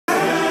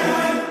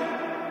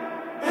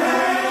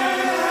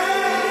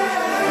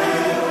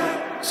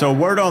So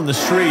word on the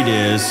street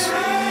is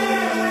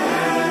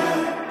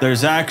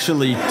there's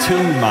actually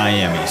two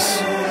Miamis.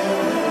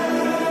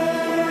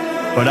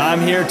 But I'm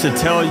here to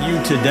tell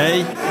you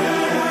today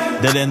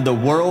that in the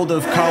world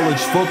of college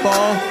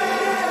football,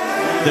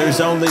 there's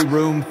only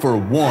room for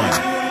one.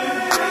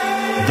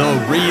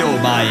 The real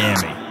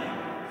Miami.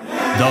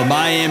 The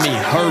Miami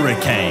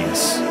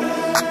Hurricanes.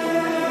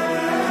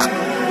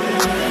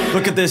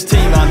 Look at this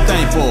team, I'm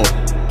thankful.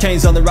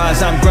 Canes on the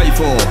rise, I'm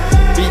grateful.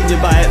 Beating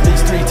you by at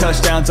least 3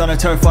 touchdowns on a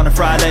turf on a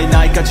Friday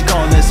night. Got you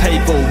calling this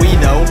hateful, we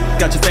know.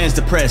 Got your fans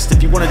depressed.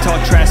 If you wanna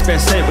talk trash,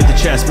 best say it with the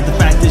chest. But the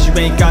fact is you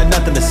ain't got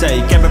nothing to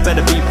say. Gamma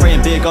better be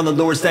praying big on the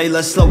Lord's Day,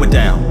 let's slow it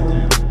down.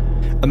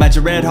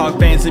 Imagine RedHawks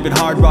fans leaving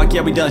Hard Rock,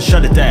 yeah we done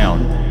shut it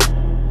down.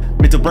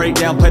 Mental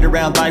breakdown, played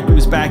around like we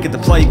was back at the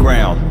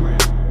playground.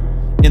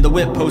 In the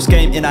whip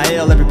post-game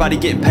NIL, everybody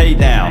getting paid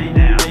now.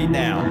 Paid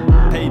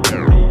now, paid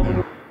now.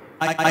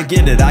 I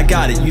get it, I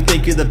got it, you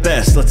think you're the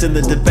best. Let's end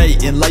the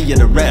debate and lay you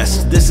to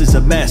rest. This is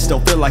a mess,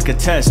 don't feel like a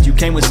test. You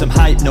came with some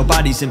hype,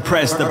 nobody's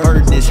impressed. The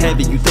burden is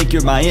heavy, you think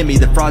you're Miami.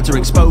 The frauds are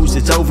exposed,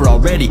 it's over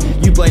already.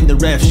 You blame the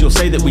refs, you'll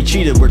say that we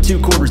cheated. We're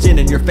 2 quarters in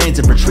and your fans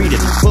have retreated.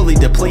 Fully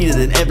depleted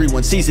and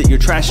everyone sees it. You're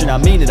trash and I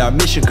mean it, our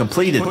mission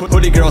completed.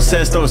 Hoodie girl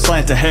says throw a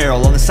slant to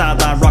Harold. On the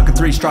sideline rocking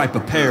 3-stripe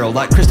apparel.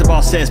 Like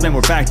Cristobal says, man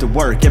we're back to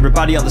work.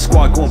 Everybody on the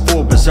squad going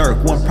full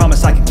berserk. One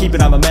promise I can keep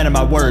it, I'm a man of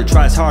my word.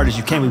 Try as hard as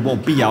you can, we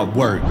won't be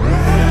outworked.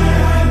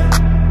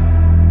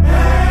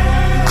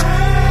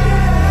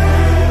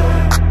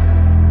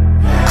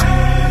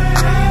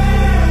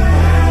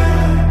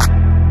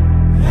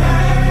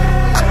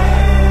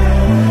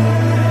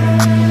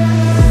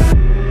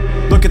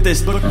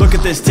 Look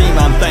at this team,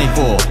 I'm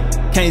thankful.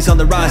 Canes on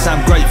the rise,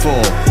 I'm grateful.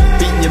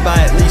 Beating you by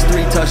at least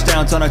 3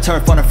 touchdowns on a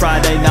turf on a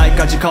Friday night.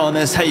 Got you calling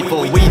us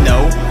hateful, we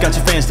know. Got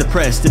your fans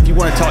depressed. If you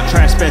wanna talk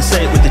trash, best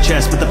say it with the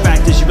chest. But the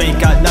fact is you ain't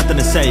got nothing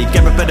to say.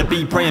 Gamma better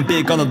be praying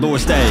big on the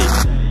Lord's Day.